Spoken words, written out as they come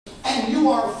and you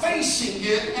are facing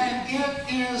it, and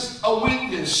it is a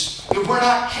weakness. If we're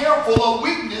not careful, a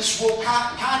weakness will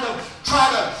kind of try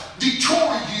to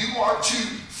detour you or to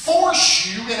force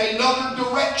you in another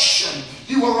direction.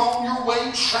 You are on your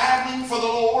way traveling for the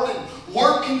Lord and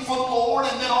working for the Lord,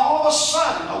 and then all of a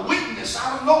sudden a weakness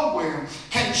out of nowhere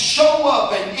can show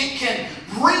up, and it can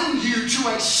bring you to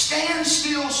a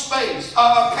standstill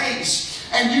pace,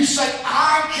 and you say,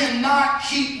 I cannot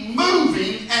keep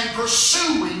moving and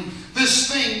pursuing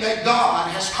this thing that God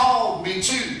has called me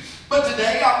to. But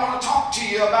today I want to talk to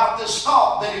you about this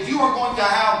thought that if you are going to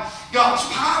have God's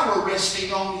power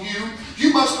resting on you,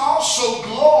 you must also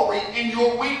glory in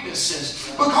your weaknesses.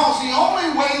 Because the only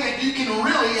way that you can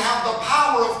really have the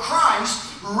power of Christ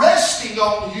resting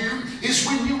on you is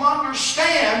when you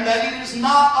understand that it is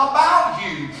not about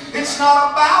you. It's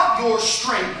not about your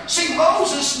strength. See,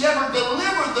 Moses never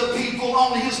delivered the people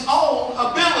on his own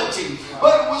ability,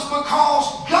 but it was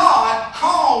because God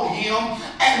called him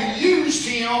and used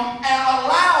him and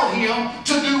allowed him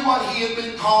to do what he had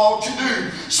been called to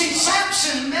do. See,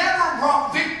 Samson never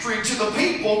brought victory to the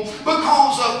people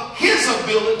because of his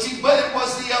ability, but it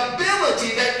was the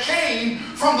ability that came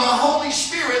from the Holy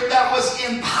Spirit that was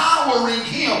empowering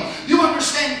him. You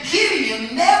understand,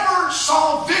 Gideon never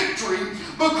saw victory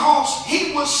because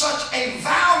he was such a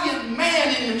valiant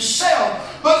man in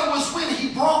himself, but it was when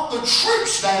he brought the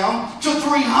troops down to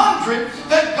 300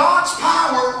 that God's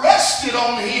power rested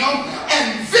on him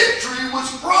and victory was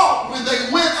brought when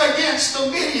they went against the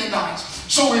Midianites.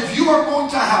 So if you are going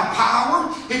to have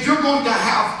power, if you're going to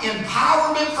have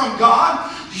empowerment from God,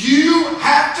 you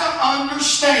have to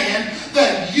understand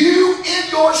that you in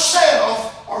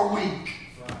yourself are weak.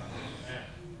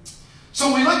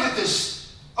 So we look at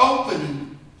this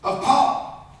opening of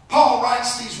Paul. Paul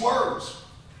writes these words.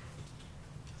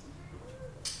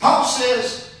 Paul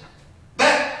says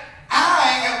that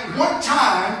I at one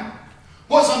time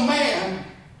was a man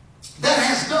that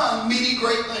has done many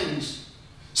great things.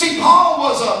 See, Paul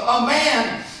was a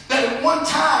man that at one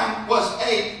time was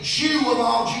a Jew of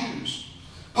all Jews.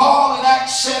 Paul in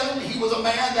Acts 7, he was a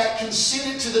man that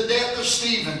consented to the death of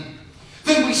Stephen.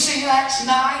 Then we see in Acts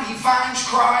 9, he finds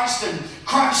Christ and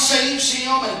Christ saves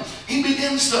him and he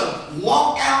begins to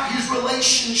walk out his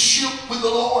relationship with the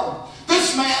Lord.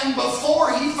 This man,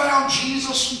 before he found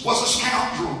Jesus, was a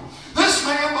scoundrel. This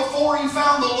man, before he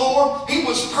found the Lord, he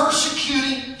was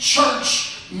persecuting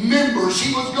church members.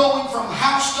 He was going from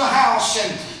house to house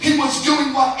and he was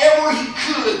doing whatever he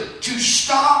could to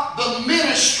stop the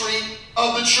ministry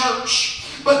of the church.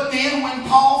 But then when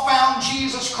Paul found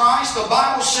Jesus Christ, the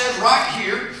Bible says right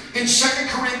here in 2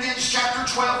 Corinthians chapter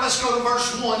 12, let's go to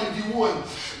verse 1 if you would.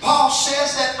 Paul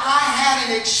says that I had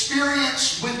an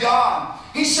experience with God.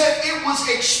 He said it was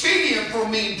expedient for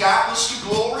me doubtless to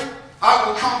glory. I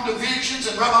will come to visions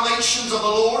and revelations of the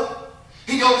Lord.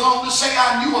 He goes on to say,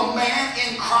 I knew a man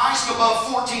in Christ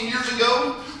above 14 years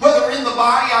ago. Whether in the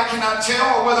body I cannot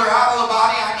tell, or whether out of the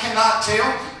body I cannot tell.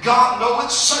 God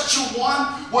knoweth, such a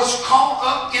one was caught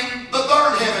up in the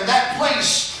third heaven, that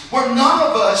place where none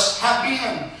of us have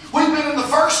been. We've been in the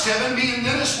first heaven, being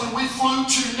Dennis, when we flew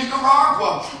to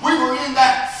Nicaragua. We were in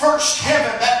that first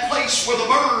heaven, that place where the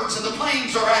birds and the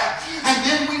planes are at. And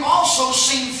then we've also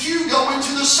seen few go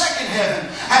into the second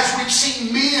heaven, as we've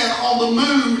seen men on the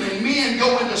moon and men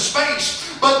go into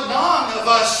space. But none of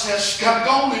us have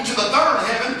gone into the third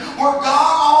heaven, where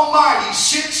God Almighty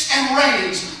sits and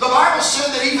reigns. The Bible said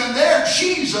that even there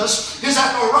Jesus is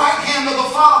at the right hand of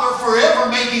the Father, forever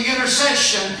making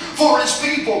intercession for His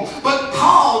people. But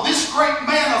Paul, this great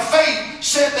man of faith,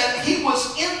 said that he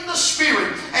was in the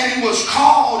Spirit and he was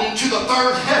called into the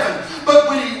third heaven. But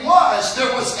when he was, there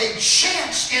was a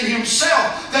chance in himself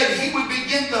that he would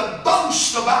begin to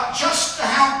boast about just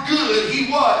how good he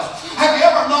was. Have you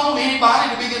ever known anybody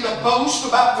to begin to boast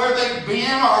about where they've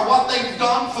been or what they've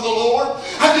done for the Lord?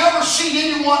 Have you ever seen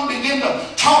anyone begin to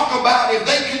talk about if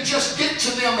they could just get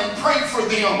to them and pray for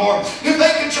them, or if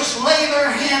they could just lay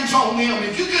their hands on them,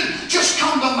 if you could just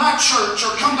come to my church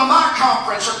or come to my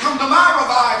conference or come to my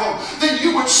revival, then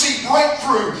you would see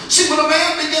breakthrough. See, when a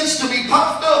man begins to be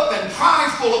puffed up and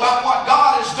prideful about what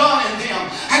God has done in them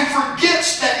and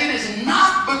forgets that it is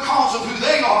not because of who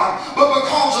they are, but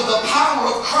because of the power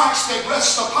of Christ that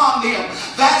rests upon them,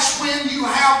 that's when you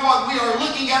have what we are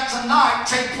looking at tonight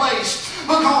take place.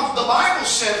 Because the Bible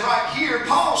said right here,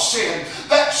 Paul said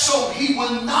that so he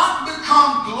would not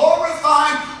become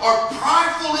glorified or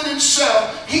prideful in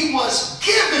himself, he was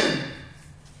given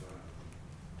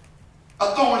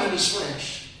a thorn in his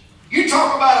flesh. You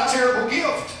talk about a terrible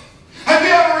gift. Have you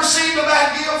ever received a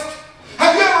bad gift?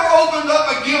 Have you ever opened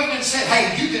up a gift and said,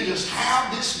 hey, you can just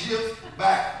have this gift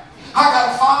back? I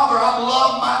got a father, I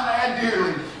love my dad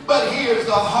dearly. But he is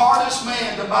the hardest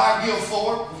man to buy a gift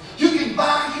for. You can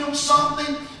buy him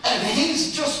something and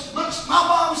he's just, looks, my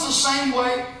mom's the same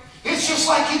way. It's just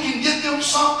like you can get them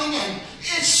something and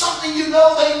it's something you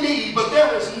know they need, but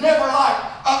there is never like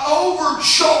an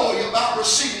overjoy about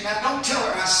receiving. Now don't tell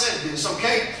her I said this,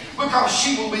 okay? Because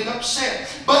she will be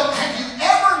upset. But have you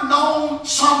ever known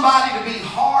somebody to be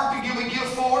hard to give a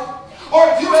gift for? Or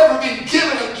have you ever been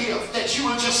given a gift that you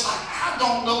were just like, I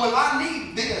don't know if I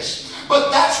need this.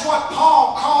 But that's what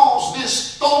Paul calls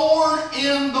this thorn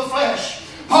in the flesh.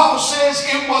 Paul says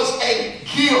it was a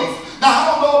gift. Now,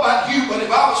 I don't know about you, but if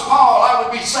I was Paul, I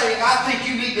would be saying, I think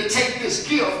you need to take this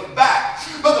gift back.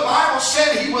 But the Bible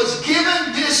said he was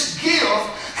given this gift,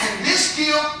 and this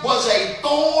gift was a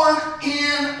thorn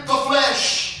in the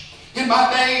flesh. In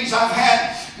my days, I've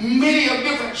had many of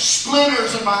different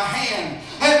splinters in my hand.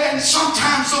 And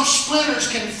sometimes those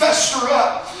splinters can fester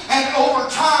up. And over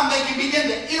time, they can begin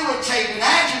to irritate and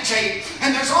agitate.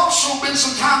 And there's also been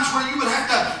some times where you would have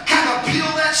to kind of peel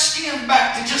that skin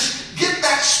back to just get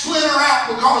that splinter out,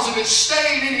 because if it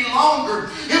stayed any longer,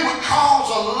 it would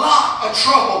cause a lot of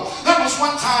trouble. There was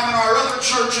one time in our other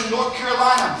church in North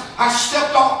Carolina, I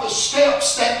stepped off the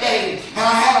steps that day, and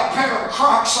I had a pair of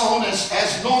Crocs on as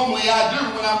normally I do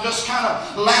when I'm just kind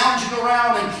of lounging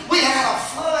around. And we had a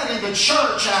flood in the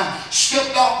church, and I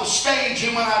stepped off the stage,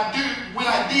 and when I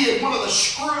did, one of the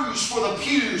screws for the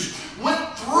pews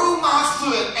went through my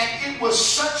foot, and it was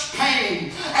such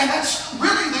pain. And that's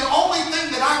really the only thing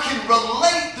that I can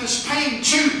relate this pain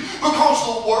to, because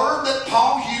the word that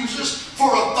Paul uses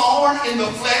for a thorn in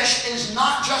the flesh is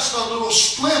not just a little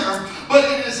splinter, but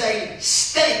it is a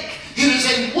stake. It is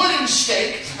a wooden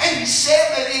stake, and he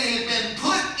said that it had been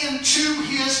put into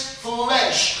his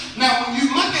flesh. Now, when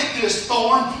you look at this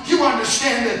thorn, you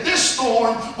understand that this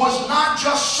thorn was not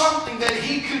just something that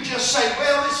he could just say,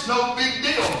 well, it's no big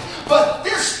deal. But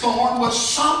this thorn was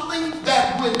something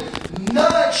that would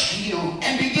nudge him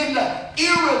and begin to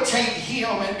irritate him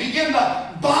and begin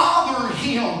to bother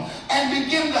him and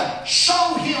begin to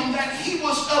show him that he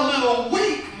was a little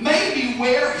weak, maybe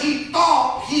where he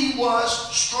thought he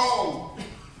was strong.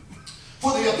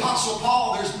 For the Apostle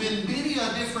Paul, there's been many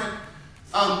different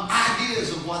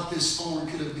ideas of what this thorn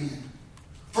could have been.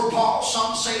 For Paul,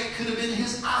 some say it could have been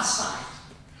his eyesight.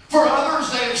 For others,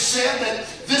 they have said that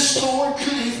this thorn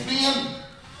could have been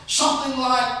something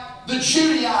like the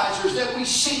Judaizers that we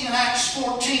see in Acts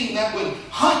 14 that would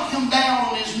hunt him down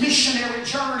on his missionary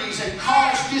journeys and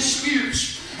cause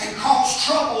disputes and cause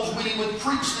troubles when he would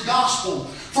preach the gospel.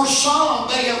 For some,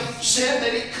 they have said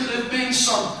that it could have been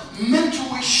some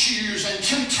mental issues and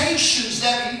temptations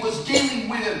that he was dealing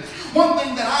with. One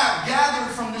thing that I have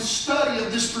gathered from this study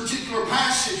of this particular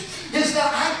passage is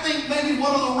that I think maybe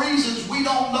one of the reasons we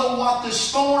don't know what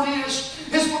this thorn is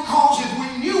because if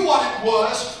we knew what it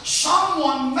was,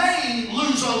 someone may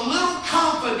lose a little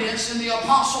confidence in the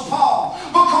Apostle Paul.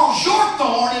 Because your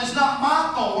thorn is not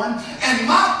my thorn, and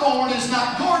my thorn is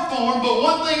not your thorn. But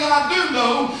one thing I do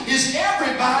know is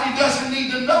everybody doesn't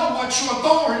need to know what your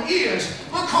thorn is.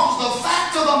 Because the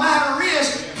fact of the matter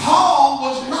is, Paul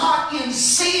was not in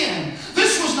sin.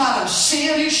 This was not a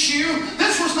sin issue.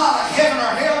 This was not a heaven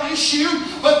or hell issue.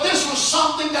 But this was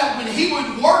something that when he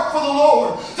would work for the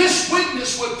Lord, this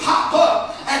weakness would pop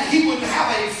up and he would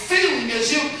have a feeling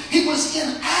as if he was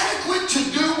inadequate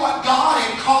to do what God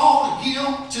had called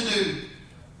him to do.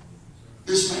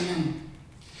 This man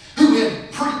who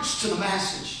had preached to the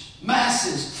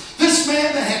masses, this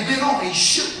man that had been on a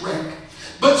shipwreck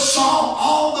but saw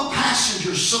all the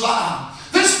passengers survive.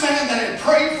 This man that had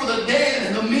prayed for the dead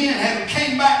and the men had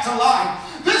came back to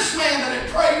life. This man that had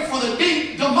prayed for the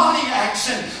demoniacs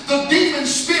and the demon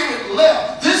spirit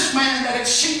left. This man that had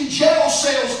seen jail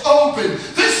cells open.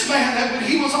 This man that when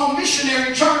he was on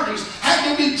missionary journeys had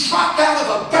to be dropped out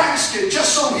of a basket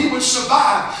just so he would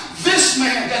survive. This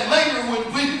man that later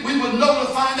we would know to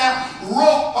find out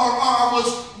wrote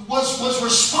was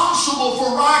responsible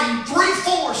for writing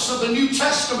 3/4 of the New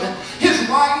Testament. His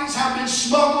writings have been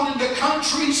smuggled into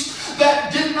countries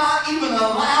that did not even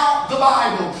allow the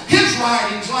Bible. His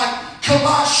writings, like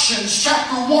Colossians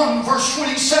chapter 1 verse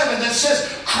 27 that says,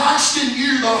 Christ in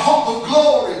you, the hope of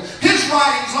glory. His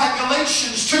writings like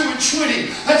Galatians 2 and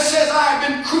 20 that says, I have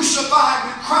been crucified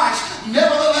with Christ,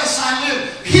 nevertheless I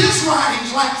live. His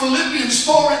writings like Philippians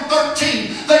 4 and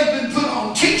 13, they've been put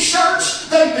on t-shirts,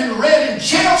 they've been read in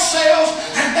jail cells,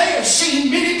 and they have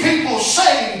seen many people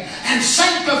saved and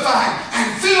sanctified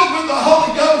and filled with the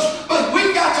Holy Ghost. But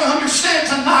we've got to understand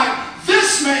tonight,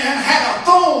 this man had a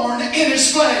thorn in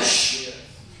his flesh.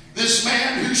 This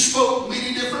man who spoke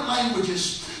many different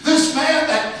languages. This man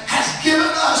that has given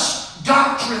us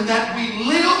doctrine that we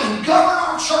live and govern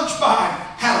our church by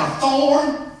had a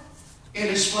thorn in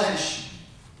his flesh.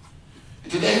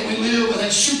 And today we live in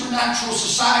a supernatural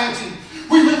society.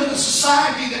 We live in a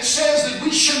society that says that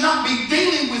we should not be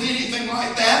dealing with anything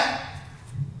like that.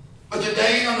 But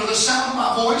today, under the sound of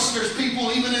my voice, there's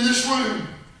people even in this room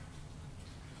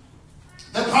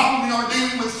that probably are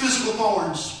dealing with physical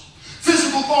thorns.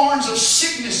 Physical thorns of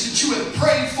sickness that you have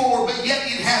prayed for, but yet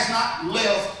it has not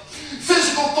left.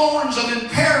 Physical thorns of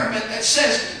impairment that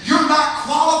says you're not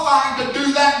qualified to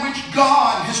do that which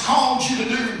God has called you to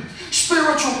do.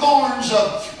 Spiritual thorns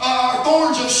of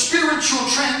spiritual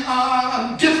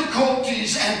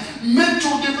difficulties and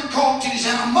mental difficulties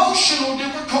and emotional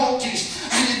difficulties.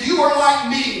 And if you are like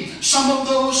me, some of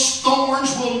those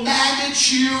thorns will nag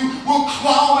at you, will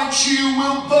claw at you,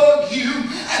 will bug you,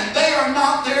 and they are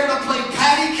not there to play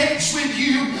patty cakes with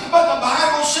you. But the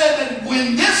Bible said that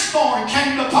when this thorn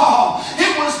came to Paul,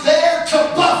 it was there to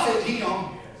buffet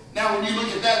him. Now when you look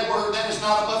at that word, that is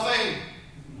not a buffet.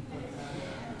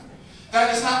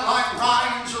 That is not like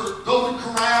Ryan's or Golden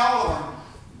Corral, or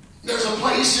there's a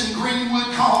place in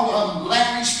Greenwood called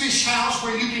Larry's Fish House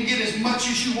where you can get as much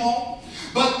as you want.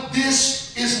 But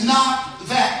this is not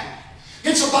that.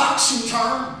 It's a boxing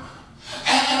term.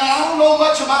 And I don't know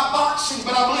much about boxing,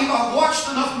 but I believe I've watched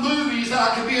enough movies that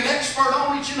I could be an expert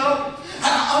on it, you know. And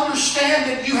I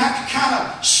understand that you have to kind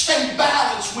of stay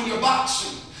balanced when you're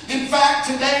boxing. In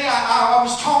fact, today I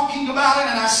was talking about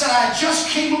it, and I said I just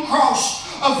came across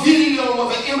a video of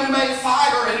an MMA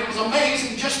fighter, and it was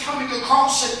amazing just coming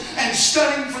across it and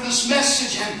studying for this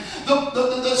message. And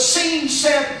the scene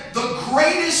said the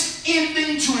greatest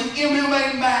ending to an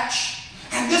MMA match.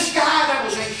 And this guy that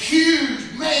was a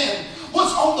huge man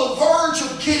was on the verge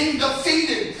of getting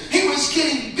defeated. He was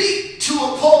getting beat to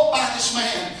a pulp by this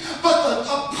man. But the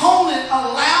opponent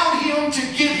allowed him to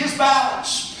get his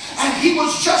balance. And he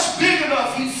was just big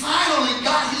enough. He finally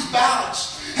got his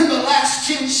balance in the last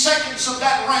 10 seconds of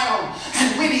that round.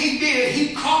 And when he did,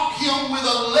 he caught him with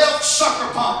a left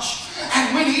sucker punch.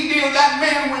 And when he did, that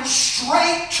man went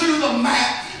straight to the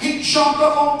mat. He jumped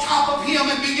up on top of him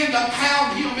and began to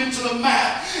pound him into the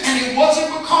mat. And it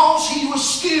wasn't because he was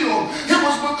skilled. It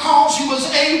was because he was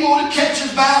able to catch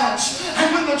his balance. And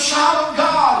when the child of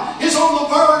God is on the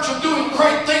verge of doing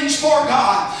great things for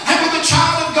God, and when the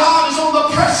child of God is on the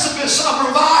precipice of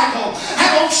revival,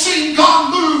 and on seeing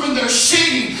God move in their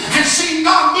city, and seeing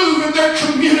God move in their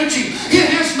community,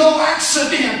 it is no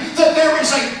accident that there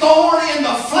is a thorn in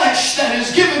the flesh that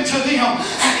is given to them.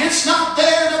 And it's not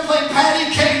there to play patty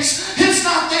cake. It's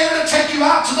not there to take you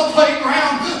out to the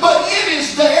playground, but it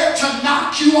is there to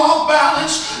knock you off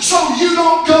balance so you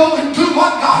don't go and do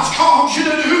what God's called you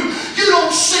to do. You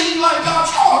don't sing like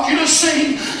God's called you to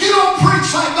sing. You don't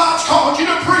preach like God's called you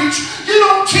to preach. You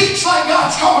don't teach like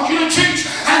God's called you to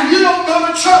teach. And you don't go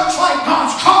to church like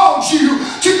God's called you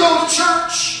to go to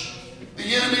church. The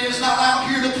enemy is not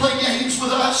out here to play games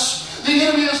with us. The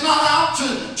enemy is not out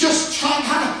to just try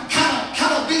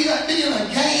kind of be in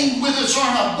a game with us or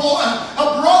in a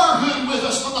brotherhood with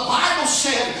us. But the Bible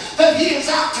said that he is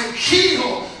out to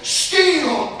kill,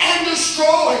 steal, and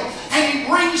destroy. And he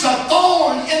brings a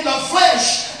thorn in the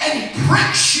flesh, and he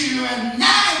pricks you and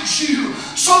nags you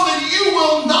so that you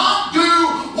will not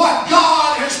do what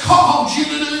God has called you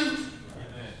to do.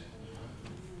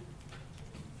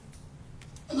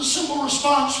 And the simple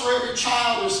response for every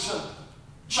child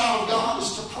of God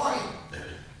is to pray.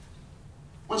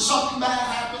 When something bad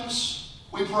happens,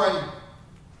 we pray.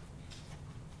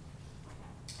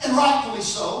 And rightfully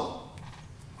so.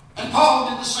 And Paul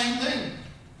did the same thing.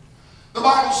 The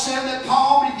Bible said that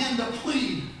Paul began to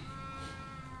plead.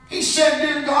 He said,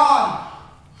 "Dear God,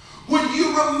 would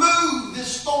you remove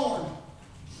this thorn?"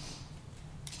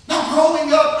 Now,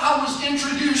 growing up, I was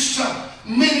introduced to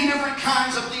many different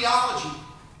kinds of theology.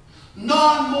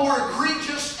 None more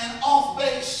egregious and off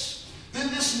base than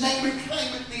this name it,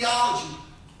 claim it theology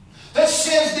that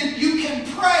says that you can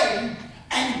pray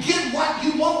and get what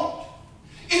you want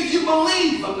if you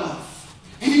believe enough,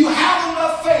 if you have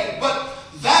enough faith. But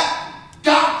that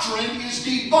doctrine is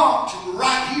debunked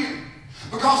right here,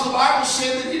 because the Bible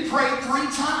said that he prayed 3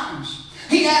 times.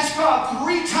 He asked God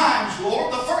 3 times,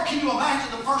 Lord. Can you imagine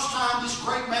the first time this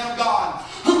great man of God,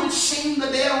 who had seen the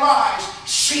dead rise,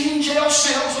 seen jail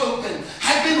cells open,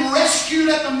 had been rescued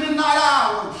at the midnight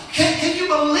hour, can you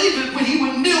believe it when he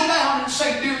would kneel down and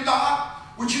say, "Dear God,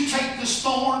 would you take this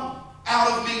thorn out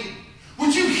of me?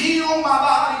 Would you heal my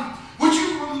body? Would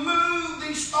you remove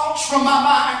these thoughts from my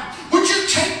mind? Would you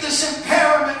take this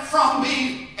impairment from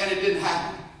me?" And it didn't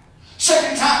happen.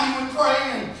 Second time he would pray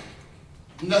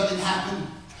and nothing happened.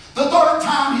 The third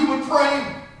time he would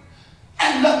pray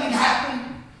and nothing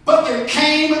happened. But there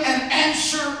came an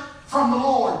answer from the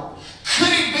Lord. Could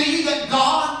it be that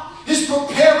God is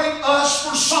preparing us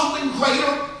for something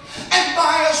greater? And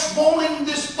by us wanting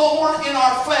this thorn in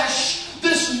our flesh,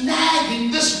 this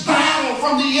nagging, this battle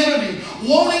from the enemy,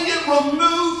 wanting it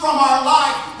removed from our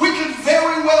life, we could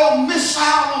very well miss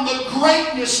out on the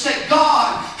greatness that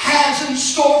God has in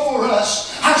store for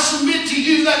us. I submit to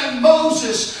you that if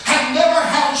Moses had never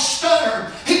had a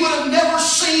stutter, he would have never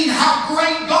seen how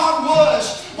great God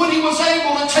was when he was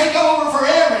able to take over for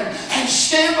Aaron and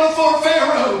stand before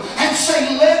Pharaoh and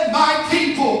say, "Let my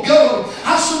people go."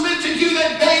 I submit to you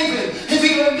that David, if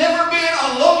he had never been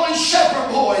a lowly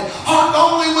shepherd boy, armed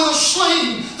only with a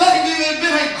sling, that he had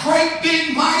been a great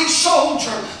big mighty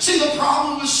soldier. See, the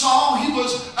problem with Saul, he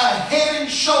was a head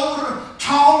and shoulder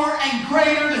taller and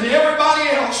greater than everybody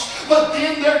else. But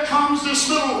then there comes this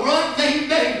little runt named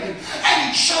David, and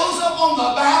he shows up on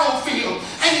the battlefield,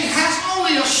 and he has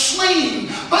only a sling.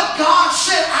 But God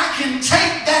said, "I can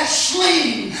take that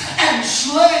sling and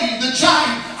slay the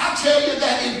giant." I tell you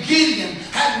that if Gideon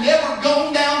had never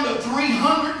gone down to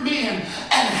 300 men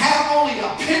and had only a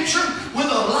pitcher with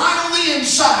a light on the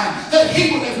inside, that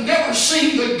he would have never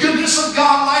seen the goodness of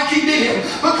God like he did.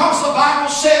 Because the Bible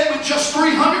said with just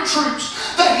 300 troops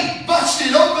that he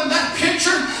busted open that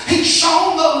pitcher, he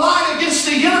shone the light against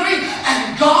the enemy,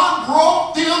 and God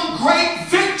brought them great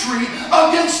victory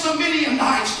against the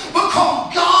Midianites.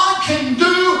 Because God can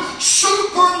do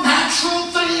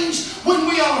supernatural things when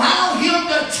we allow Him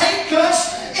to take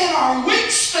us in our weak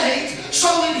state so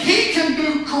that He can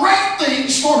do great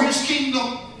things for His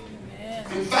kingdom.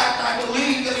 In fact, I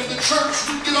believe that if the church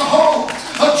would get a hold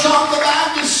of John the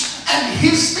Baptist and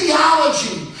his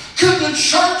theology, could the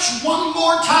church one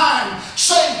more time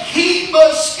say, "He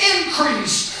must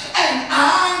increase and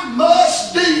I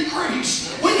must decrease"?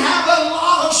 We have a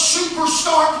lot of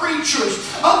superstar preachers,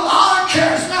 a lot of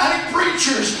charismatic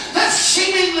preachers that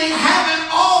seemingly have it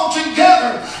all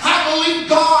together. I believe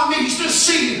God needs to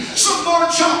see some more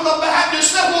John the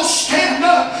Baptist that will stand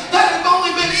up, that have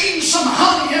only been eating some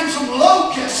honey and some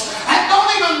locusts, and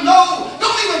don't even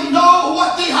know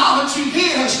what theology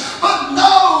is, but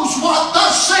knows what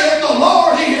thus saith the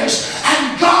Lord is,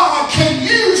 and God can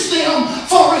use them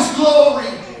for His glory.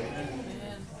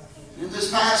 In this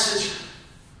passage,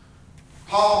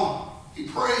 Paul, he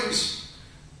prays,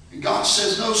 and God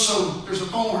says no. So there's a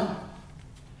thorn,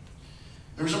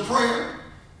 there's a prayer,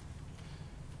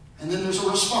 and then there's a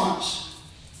response.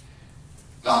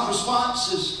 God's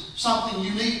response is something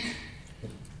unique.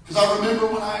 Because I remember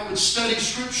when I would study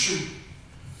Scripture,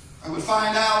 I would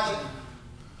find out that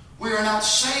we are not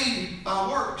saved by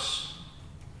works.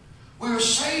 We are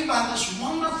saved by this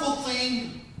wonderful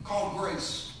thing called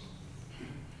grace.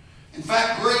 In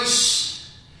fact,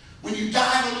 grace, when you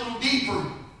dive a little deeper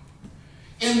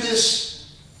in this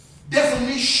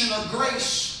definition of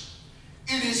grace,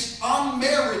 it is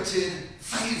unmerited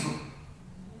favor.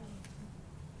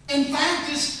 In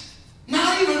fact, it's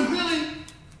not even really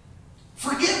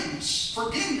forgiveness.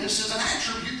 Forgiveness is an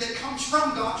attribute that comes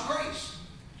from God's grace.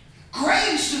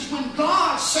 Grace is when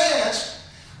God says,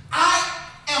 "I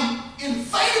am in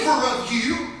favor of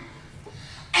you,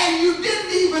 and you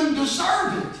didn't even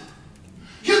deserve it.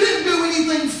 You didn't do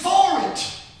anything for it.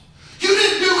 You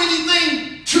didn't do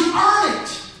anything to earn it.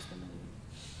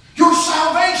 Your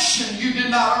salvation you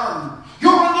did not earn.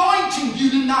 Your anointing you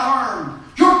did not earn.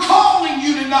 Your calling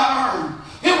you did not earn.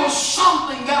 It was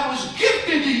something that was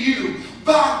gifted to you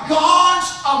by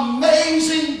God's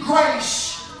amazing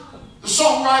grace." The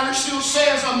songwriter still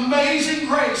says, "Amazing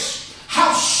grace,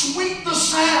 how sweet the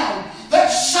sound that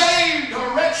saved a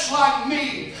wretch like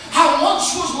me. How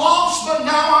once was lost, but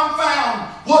now I'm found,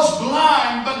 was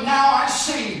blind, but now I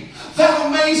see." That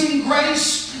amazing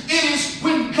grace, it is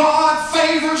when God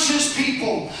favors His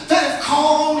people that have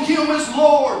called on Him as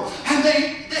Lord, and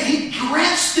He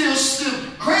grants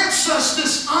us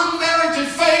this unmerited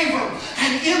favor.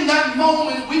 And in that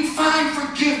moment we find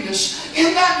forgiveness.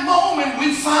 In that moment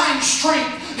we find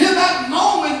strength. In that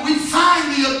moment we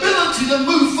find the ability to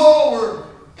move forward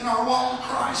in our walk with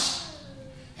Christ.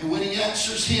 And when He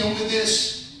answers him with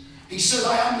this, He says,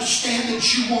 "I understand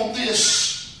that you want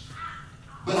this,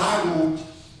 but I want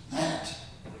that."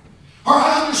 Or,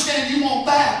 "I understand you want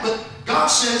that, but God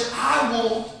says, I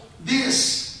want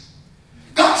this."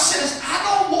 God says, "I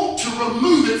don't want to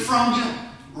remove it from you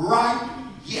right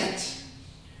yet."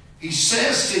 He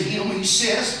says to him,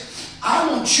 "I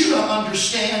want you to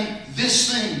understand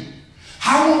this thing.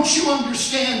 I want you to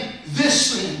understand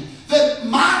this thing, that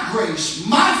my grace,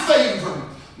 my favor,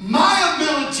 my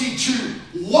ability to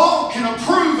walk and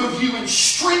approve of you and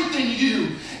strengthen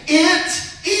you, it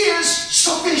is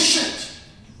sufficient.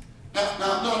 Now,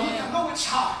 I know it's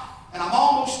hot, and I'm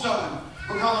almost done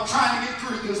because I'm trying to get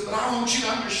through this, but I want you to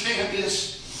understand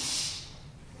this.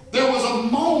 There was a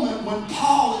moment when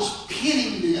Paul is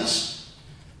penning this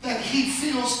that he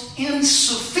feels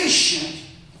insufficient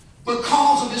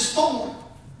because of his thorn.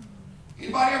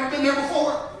 Anybody ever been there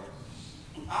before?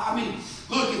 I mean,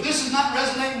 look, if this is not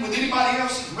resonating with anybody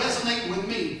else, it's resonating with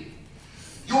me.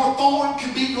 Your thorn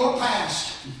could be your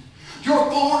past. Your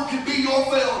thorn could be your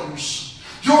failures.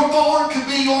 Your thorn could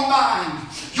be your mind.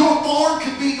 Your thorn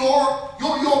could be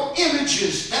your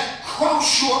images that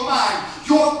cross your mind.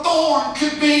 Your thorn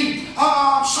could be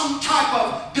some type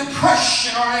of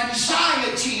depression or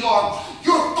anxiety, or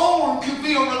your thorn could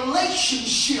be a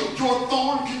relationship. Your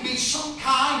thorn could be some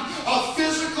kind of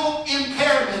physical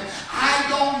impairment. I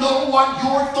don't know what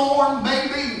your thorn may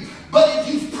be, but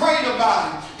if you've prayed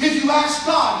about it, if you ask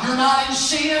God, you're not in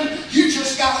sin, you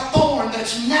just got a thorn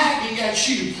that's nagging at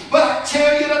you. But I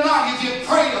tell you tonight, if you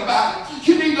prayed about it,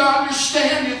 you need to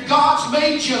understand if God's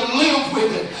made you live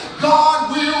with it, God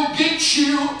will get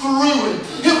you through it.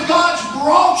 If God's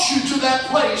brought you to that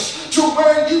place to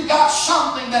where you've got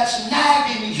something that's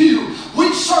nagging you,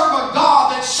 we serve a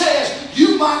God that says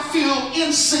you might feel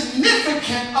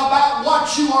insignificant about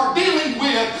what you are dealing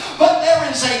with, but there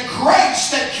is a grace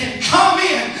that can come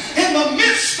in the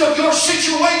midst of your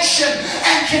situation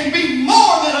and can be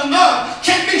more than enough,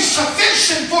 can be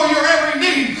sufficient for your every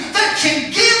need, that can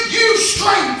give you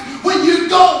strength when you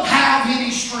don't have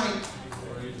any strength.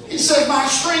 He said, my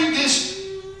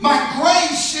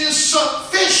grace is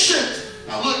sufficient.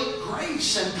 Now look,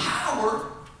 grace and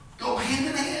power go hand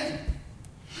in hand.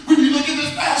 When you look at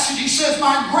this passage, he says,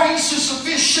 my grace is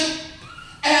sufficient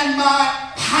and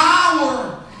my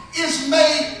power is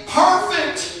made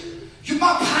perfect.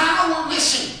 My power,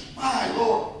 listen, my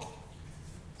Lord.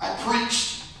 I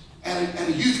preached at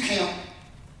a youth camp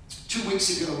 2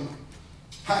 weeks ago.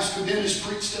 Pastor Dennis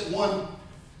preached at one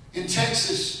in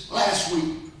Texas last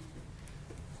week.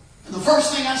 And the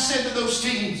first thing I said to those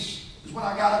teens is when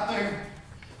I got up there,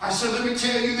 I said, let me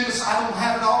tell you this, I don't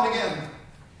have it all together.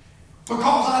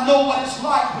 Because I know what it's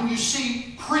like when you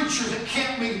see preachers at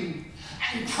camp meeting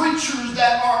and preachers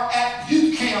that are at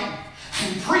youth camp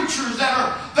and preachers that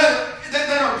are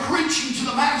preaching to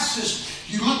the masses.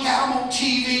 You look at them on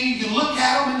TV, you look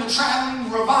at them in the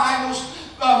traveling revivals.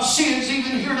 Sid's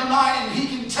even here tonight and he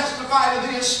can testify to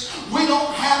this. We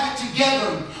don't have it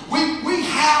together. We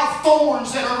have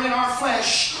thorns that are in our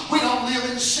flesh. We don't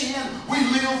live in sin. We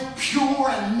live pure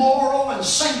and moral and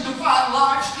sanctified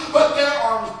lives. But there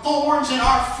are thorns in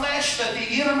our flesh that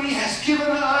the enemy has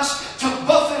given us to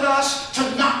buffet us, to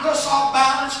knock us off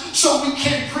balance, so we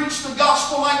can't preach the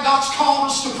gospel like God's called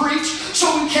us to preach,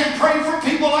 so we can't pray for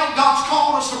people like God's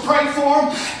called us to pray for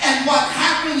them. And what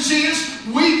happens is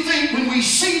we think when we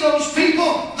see those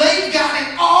people, they've got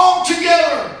it all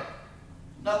together.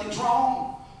 Nothing's wrong.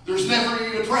 There's never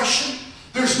any depression.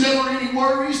 There's never any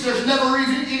worries. There's never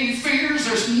even any fears.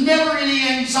 There's never any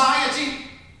anxiety.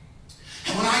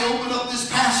 And when I open up this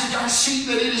passage, I see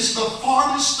that it is the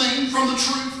farthest thing from the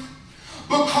truth.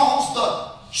 Because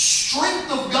the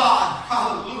strength of God,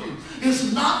 hallelujah,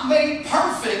 is not made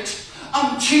perfect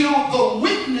until the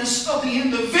weakness of the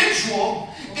individual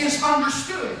is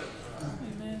understood.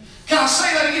 Can I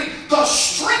say that again? The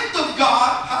strength of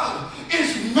God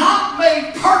is not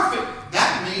made perfect.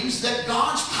 That means that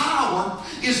God's power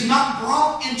is not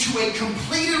brought into a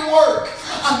completed work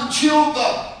until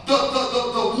the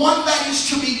one that is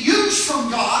to be used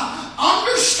from God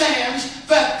understands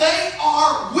that they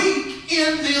are weak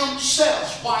in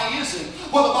themselves. Why is it?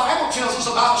 Well, the Bible tells us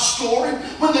about a story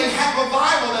when they had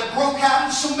revival that broke out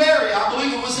in Samaria. I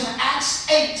believe it was in Acts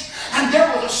 8. And there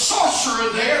was a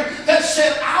sorcerer there that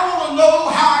said, I want to know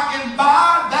how I can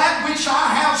buy that which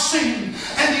I have seen.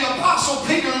 And the Apostle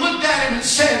Peter looked at him and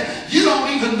said, you don't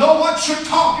even know what you're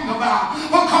talking about,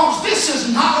 because this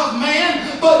is not of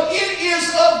man, but it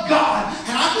is of God.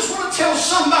 And I just want to tell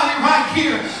somebody right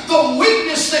here, the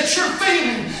weakness that you're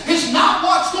feeling is not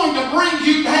what's going to bring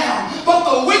you down, but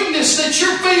the weakness that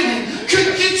you're feeling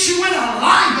could get you in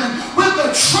alignment with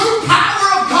the true power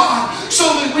of God, so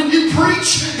that when you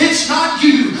preach, it's not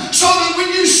you. So that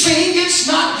when you sing, it's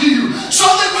not you. So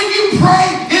that when you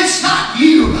pray, it's not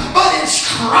you, but it's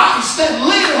Christ that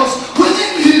lives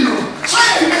within you.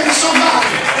 Say amen to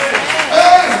somebody.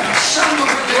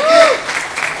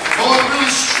 Oh, I'm really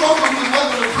struggling with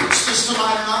whether to preach this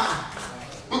tonight or not,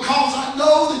 because I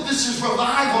know that this is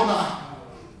revival night.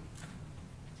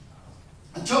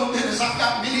 I told Dennis I've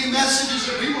got many messages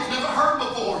that people have never heard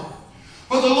before,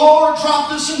 but the Lord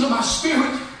dropped this into my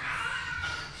spirit.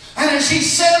 And as he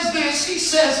says this, he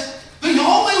says, The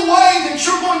only way that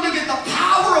you're going to get the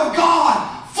power of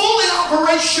God fully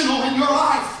operational in your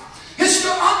life is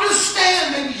to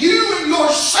understand that you and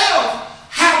yourself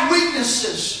have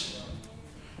weaknesses.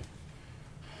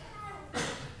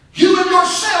 You and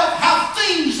yourself have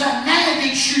things that nag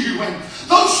at you, and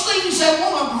those things that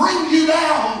want to bring you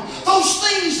down, those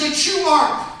things that you are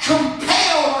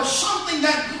compelled, or something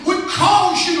that would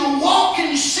cause you to walk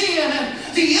in sin, and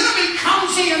the enemy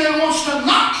comes in and wants to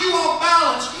knock you off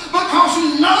balance because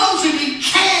he knows if he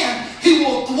can, he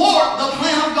will thwart the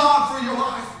plan of God for your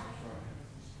life.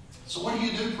 So what do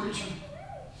you do, preacher?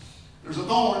 There's a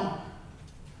thorn,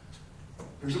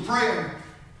 there's a prayer,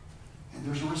 and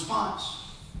there's a response.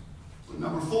 But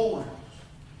number 4,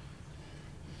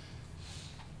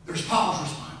 there's Paul's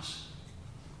response.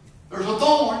 There's a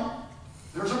thorn,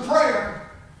 there's a prayer,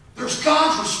 there's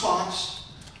God's response,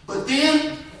 but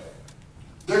then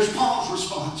there's Paul's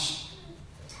response.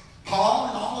 Paul,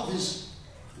 and all of his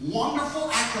wonderful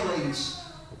accolades,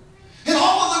 and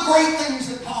all of the great things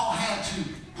that Paul had to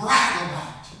brag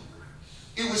about,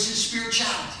 it was his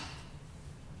spirituality,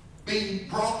 being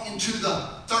brought into the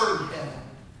third heaven.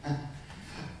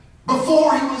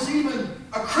 Before he was even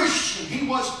a Christian, he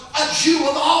was a Jew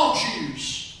of all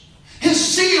Jews.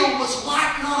 His zeal was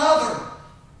like none other.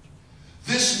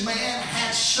 This man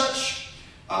had such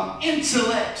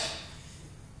intellect.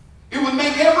 It would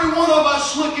make every one of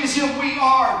us look as if we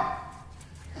are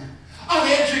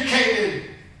uneducated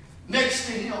next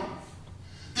to him.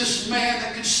 This man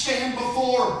that could stand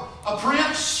before a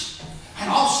prince and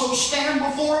also stand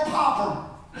before a pauper.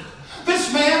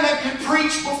 This man that could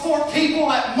preach before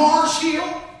people at Mars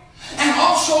Hill and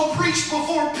also preach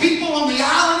before people on the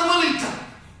island of Melita.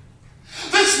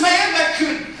 This man that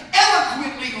could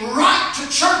eloquently write to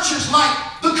churches like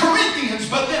the Corinthians,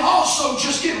 but then also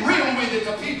just get real with it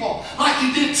to people like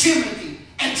he did Timothy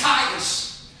and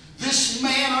Titus. This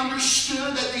man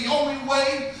understood that the only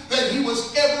way that he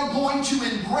was ever going to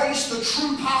embrace the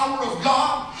true power of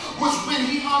God was when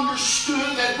he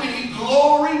understood that when he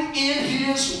gloried in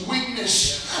his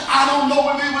weakness. I don't know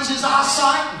if it was his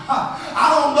eyesight. I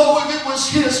don't know if it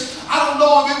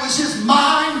was his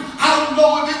mind. I don't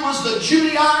know if it was the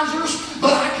Judaizers.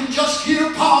 But I can just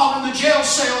hear Paul in the jail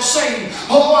cell saying,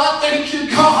 "Oh, I thank you,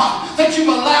 God, that you've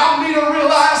allowed me to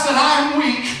realize that I'm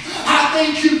weak. I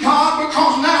thank you, God,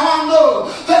 because now I know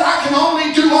that I can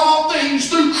only do all things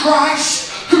through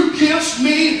Christ who gives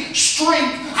me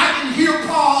strength." I can hear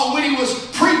Paul when he was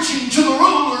preaching to the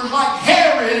rulers like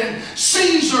Herod and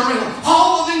Caesar and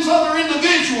all of these other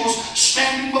individuals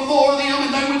standing before them,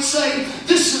 and they would say,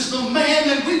 "This is the man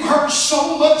that we've heard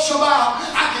so much about."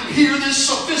 I can hear this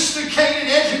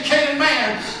sophisticated, educated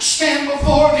man stand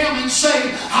before them and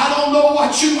say, "I don't know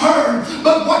what you heard,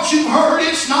 but what you heard,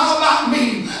 it's not about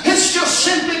me. It's just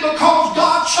simply because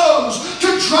God chose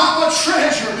to drop a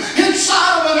treasure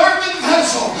inside of an earthen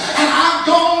vessel, and I've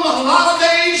gone a lot of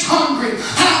days hungry,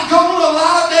 and I've gone a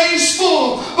lot of days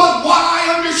full, but what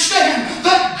I understand,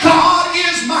 that God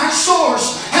is my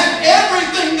source, and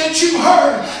everything that you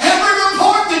heard, every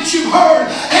report that you heard,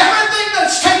 everything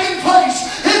that's taking place,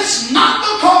 it's not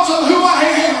because of who I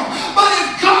am, but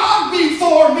if God be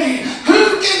for me,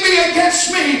 who can be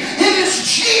against me? It is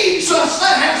Jesus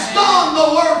that has done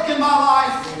the work in my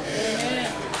life."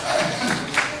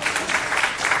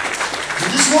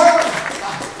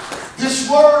 This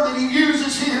word that he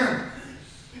uses here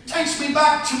takes me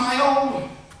back to my old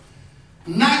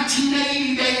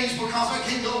 1980 days, because I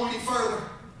can't go any further.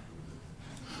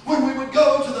 When we would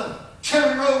go to the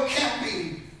Cherry Road camp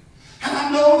meeting, and I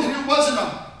know that it wasn't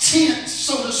a tent,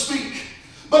 so to speak,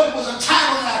 but it was a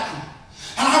tabernacle.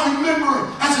 And I remember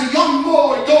as a young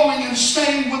boy going and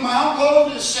staying with my Uncle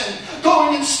Otis and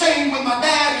going and staying with my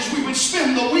dad as we would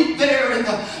spend the week there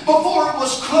before it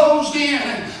was closed in.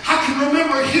 And I can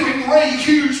remember hearing Ray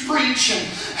Hughes preach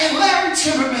and Larry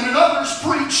Timmerman and others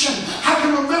preach. And I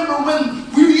can remember when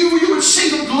you would see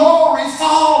the glory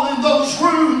fall in those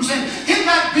rooms. And in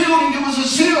that building, it was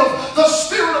as if the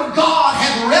Spirit of God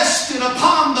had rested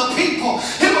upon the people.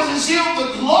 It was as if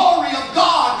the glory of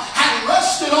God had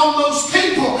rested on those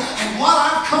people. And what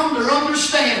I've come to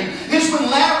understand is when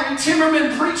Larry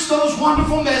Timmerman preached those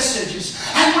wonderful messages,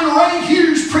 and when Ray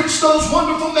Hughes preached those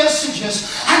wonderful messages,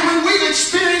 and when we've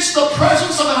experienced the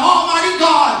presence of an Almighty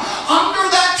God under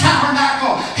that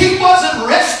tabernacle, He wasn't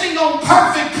resting on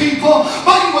perfect people,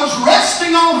 but He was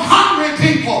resting on hungry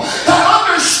people that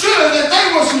understood that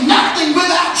there was nothing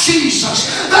without Jesus.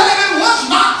 That if it was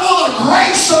not for the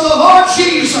grace of the Lord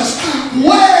Jesus,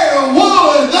 where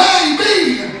would they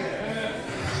be?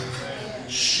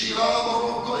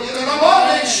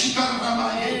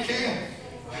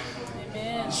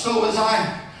 So as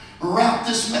I wrap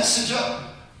message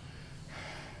up.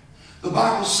 The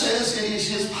Bible says it is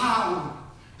His power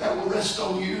that will rest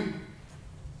on you.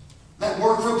 That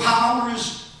word for power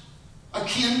is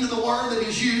akin to the word that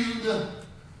is used in the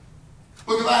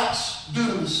book of Acts,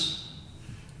 dunamis,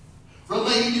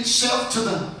 relating itself to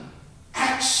the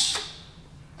Acts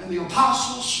and the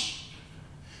apostles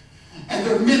and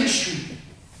their ministry.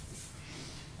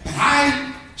 And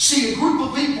I see a group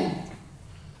of people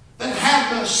that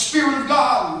have the Spirit of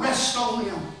God rest on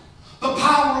them. The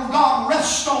power of God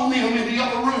rest on them in the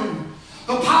upper room.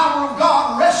 The power of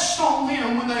God rests on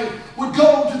them when they would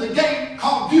go to the gate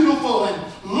called Beautiful and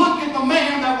look at the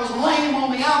man that was lame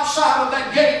on the outside of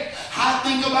that gate. I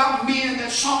think about men that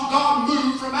saw God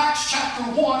move from Acts chapter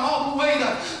 1 all the way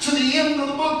to the end of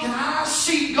the book, and I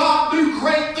see God do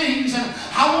great things. And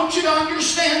I want you to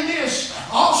understand this.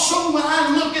 Also, when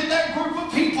I look at that group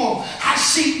of people, I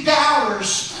see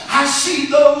doubters. I see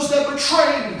those that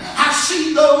betrayed. I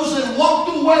see those that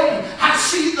walked away. I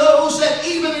see those that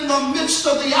even in the midst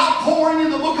of the outpouring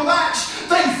in the book of Acts,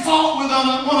 they fought with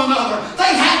one another.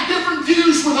 They had different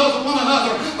views with one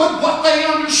another. But what they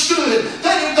understood,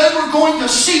 that if they were going to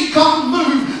see God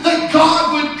move, that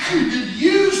God would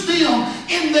use them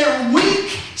in their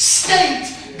weak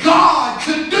state. God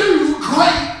could do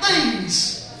great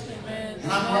things.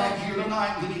 And I'm right here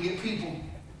tonight looking at people.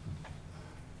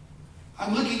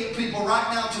 I'm looking at people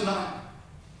right now tonight.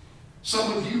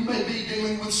 Some of you may be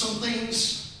dealing with some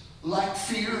things like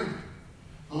fear,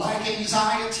 like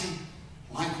anxiety,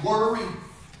 like worry.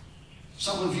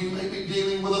 Some of you may be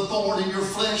dealing with a thorn in your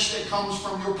flesh that comes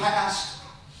from your past.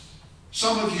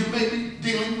 Some of you may be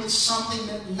dealing with something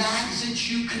that nags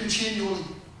at you continually.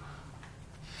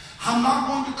 I'm not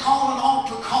going to call an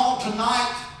altar call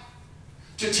tonight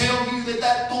to tell you that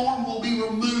that thorn will be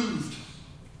removed.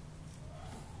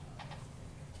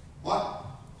 What?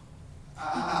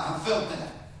 I felt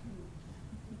that.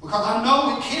 Because I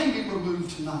know it can be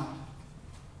removed tonight.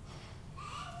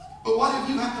 But what if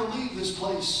you have to leave this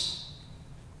place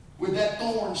with that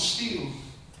thorn still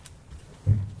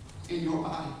in your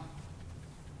body?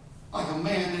 Like a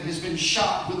man that has been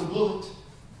shot with a bullet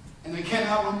and they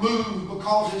cannot remove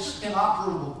because it's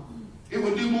inoperable. It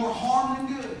would do more harm than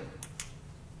good.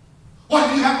 What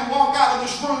if you have to walk out of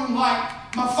this room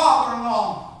like my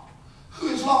father-in-law, who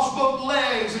has lost both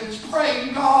legs and is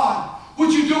praying, God,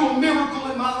 would you do a miracle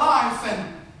in my life?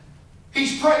 And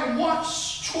he's prayed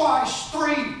once, twice,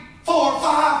 3, 4,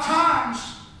 5 times.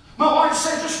 My wife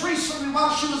said just recently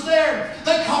while she was there,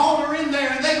 they called her in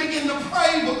there and they began to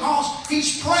pray because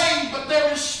he's praying, but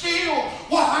there is still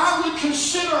what I would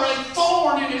consider a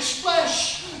thorn in his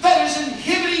flesh that is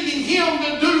inhibiting him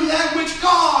to do that which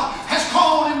God has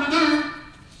called him to do.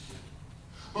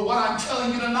 But what I'm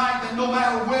telling you tonight, that no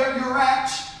matter where you're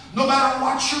at, no matter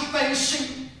what you're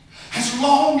facing, as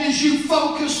long as you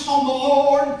focus on the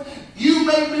Lord, you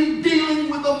may be dealing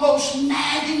with the most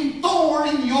nagging thorn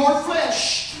in your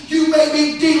flesh. You may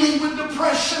be dealing with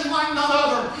depression like none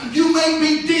other. You may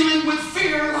be dealing with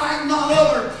fear like none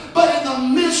other. But in the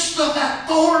midst of that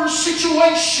thorn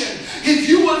situation, if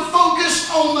you would focus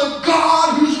on the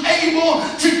God who's able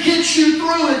to get you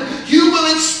through it, you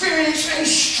will experience a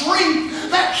strength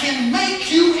that can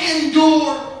make you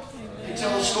endure. They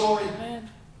tell a story.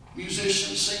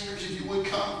 Musicians, singers, if you would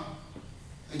come.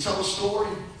 They tell a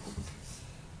story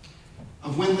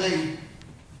of when they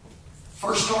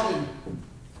first started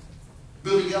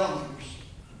building elevators.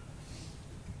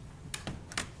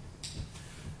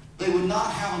 They would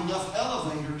not have enough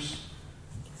elevators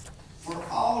for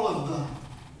all of the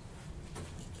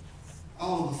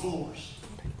floors.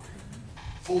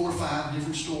 4 or 5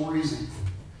 different stories, and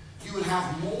you would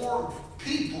have more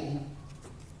people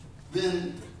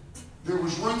than there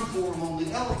was room for them on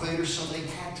the elevator, so they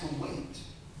had to wait.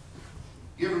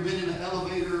 You ever been in an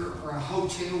elevator or a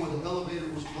hotel where the elevator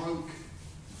was broke?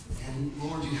 And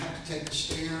Lord, you had to take the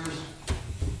stairs.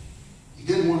 You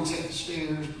didn't want to take the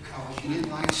stairs because you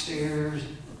didn't like stairs.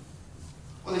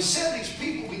 Well, they said these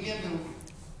people began to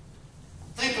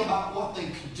think about what they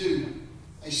could do.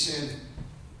 They said,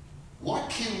 what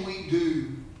can we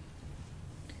do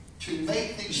to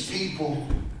make these people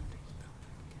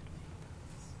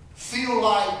feel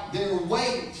like their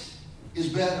weight is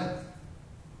better?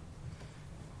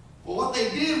 Well, what they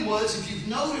did was, if you've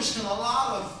noticed in a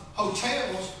lot of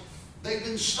hotels, they've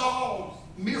installed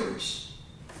mirrors.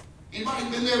 Anybody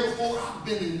been there before? I've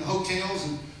been in hotels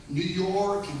in New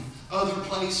York and other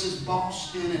places,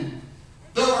 Boston, and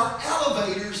there are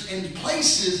elevators and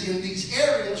places in these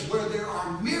areas where there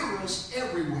are mirrors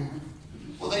everywhere.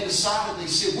 Well, they said,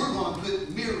 we're going to put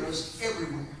mirrors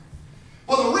everywhere.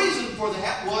 Well, the reason for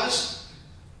that was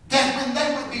that when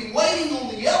they would be waiting on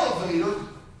the elevator,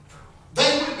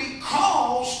 they would be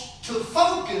caused to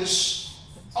focus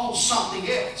on something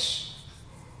else.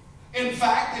 In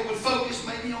fact, they would focus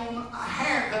maybe on a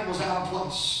hair that was out of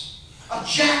place, a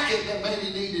jacket that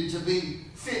maybe needed to be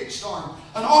fixed, or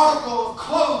an article of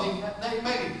clothing that they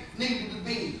maybe needed to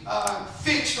be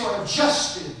fixed or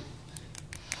adjusted.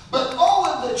 But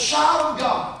oh, the child of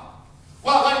God,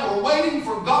 while they were waiting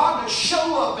for God to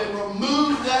show up and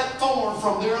remove that thorn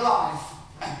from their life,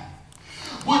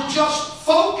 would just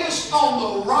focus on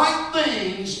the right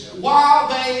things while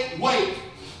they wait.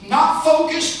 Not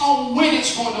focused on when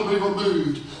it's going to be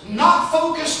removed. Not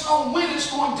focused on when it's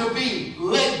going to be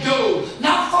let go.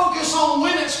 Not focused on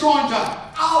when it's going to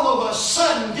all of a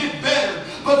sudden get better.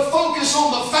 But focus on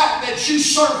the fact that you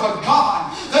serve a God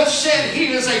that said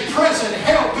He is a present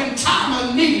help in time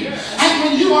of need. And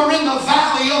when you are in the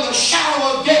valley of the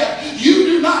shadow of death, you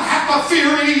do not have to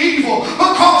fear any evil,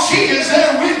 because He is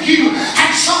there with you.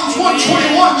 And Psalms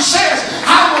 121 says,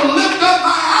 I will lift up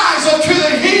my eyes up to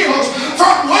the hills.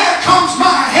 From where comes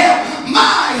my help?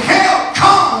 My help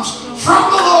comes from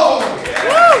the Lord.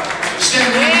 Stand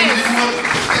with me.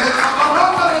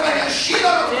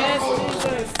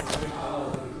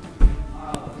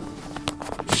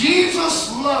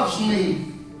 Jesus loves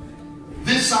me.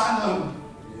 This I know.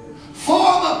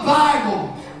 For the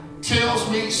Bible tells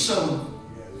me so.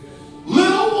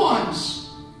 Little ones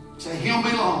to Him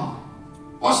belong.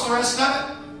 What's the rest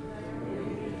of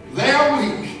it? They are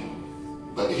weak,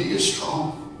 but He is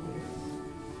strong.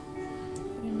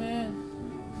 Amen.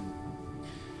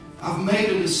 I've made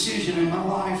a decision in my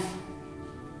life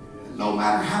that no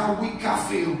matter how weak I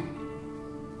feel,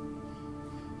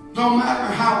 no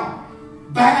matter how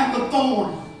bad the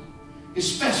thorn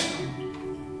is festering,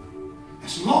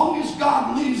 as long as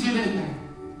God leaves it in there,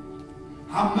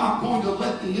 I'm not going to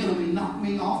let the enemy knock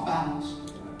me off balance.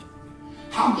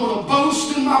 I'm going to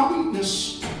boast in my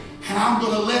weakness, and I'm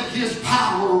going to let His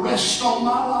power rest on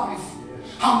my life.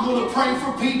 I'm going to pray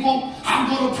for people. I'm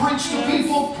going to preach to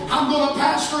people. I'm going to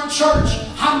pastor a church.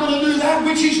 I'm going to do that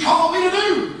which He's called me to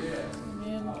do.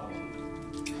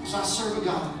 Because I serve a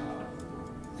God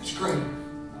that's greater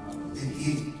than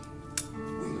any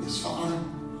weakness. Father,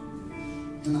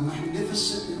 in the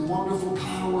magnificent and wonderful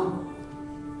power,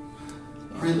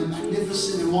 or in the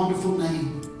magnificent and wonderful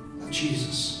name of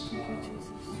Jesus,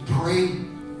 we pray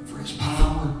for His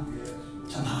power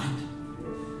tonight.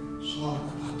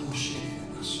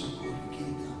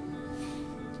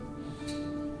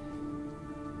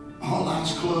 All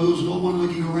eyes closed, no one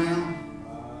looking around.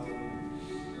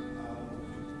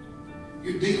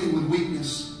 You're dealing with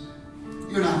weakness.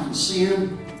 You're not in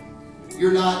sin.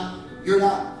 You're not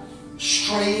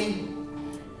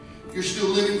straying. You're still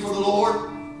living for the Lord.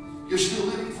 You're still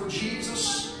living for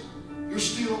Jesus. You're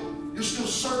still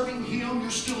serving Him.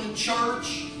 You're still in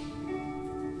church.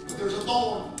 But there's a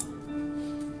thorn.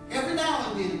 Every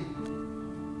now and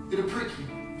then it'll prick you.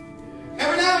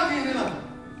 Every now and then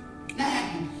it'll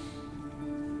nag you.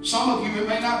 Some of you, it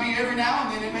may not be every now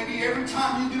and then. It may be every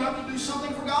time you get up to do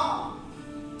something for God.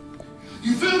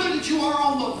 You feel that you are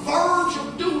on the verge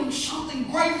of doing something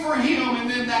great for Him, and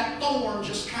then that thorn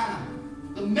just kind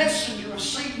of, the messenger of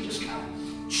Satan just kind of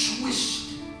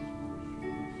twists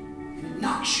and it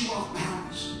knocks you off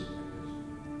balance.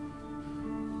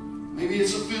 Maybe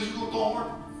it's a physical thorn.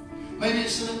 Maybe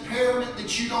it's an impairment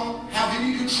that you don't have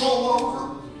any control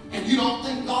over, and you don't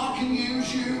think God can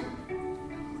use you.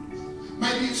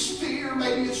 Maybe it's fear,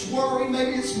 maybe it's worry,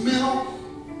 maybe it's mental.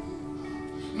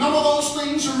 None of those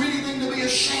things are anything to be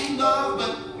ashamed of,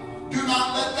 but do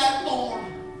not let that thorn,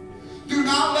 do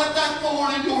not let that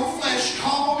thorn in your flesh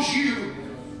cause you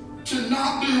to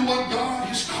not do what God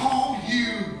has called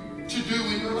you to do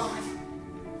in your life.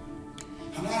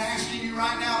 I'm not asking you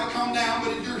right now to come down,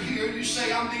 but if you're here and you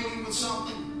say, I'm dealing with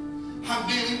something, I'm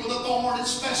dealing with a thorn,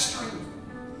 it's festering.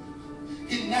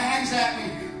 It nags at me.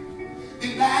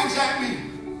 It nags at me.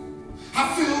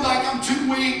 I feel like I'm too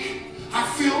weak. I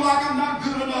feel like I'm not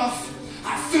good enough.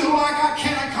 I feel like I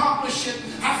can't accomplish it.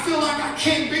 I feel like I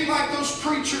can't be like those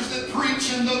preachers that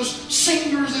preach and those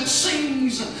singers that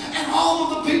sings and all of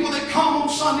the people that come on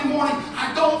Sunday morning.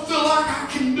 I don't feel like I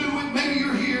can do it. Maybe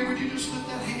you're here. Would you just lift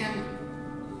that hand?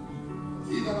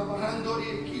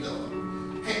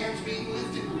 Hands being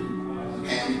lifted.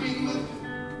 Hands being lifted.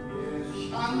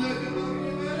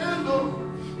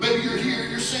 Maybe you're here.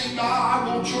 You're saying, God, I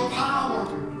want your power.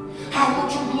 I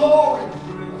want your glory.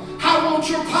 I want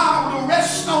your power to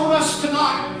rest on us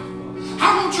tonight.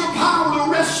 I want your power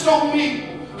to rest on me.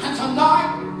 And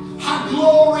tonight, I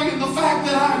glory in the fact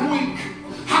that I'm weak.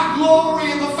 I glory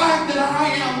in the fact that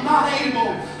I am not able.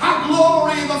 I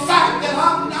glory in the fact that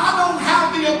I don't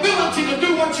have the ability to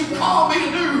do what you call me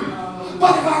to do.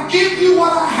 But if I give you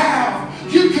what I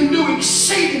have, you can do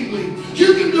exceedingly.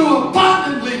 You can do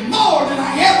abundantly more than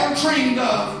I ever dreamed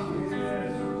of.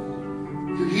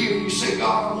 You're here and you say,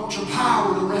 God, I want your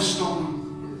power to rest on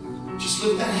me. Just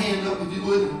lift that hand up if you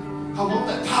would. I want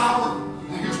that power.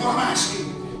 Now here's what I'm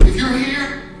asking. If you're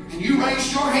here and you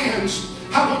raised your hands,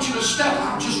 I want you to step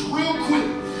out just real quick.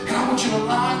 And I want you to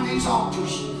line these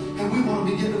altars. And we want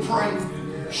to begin to pray.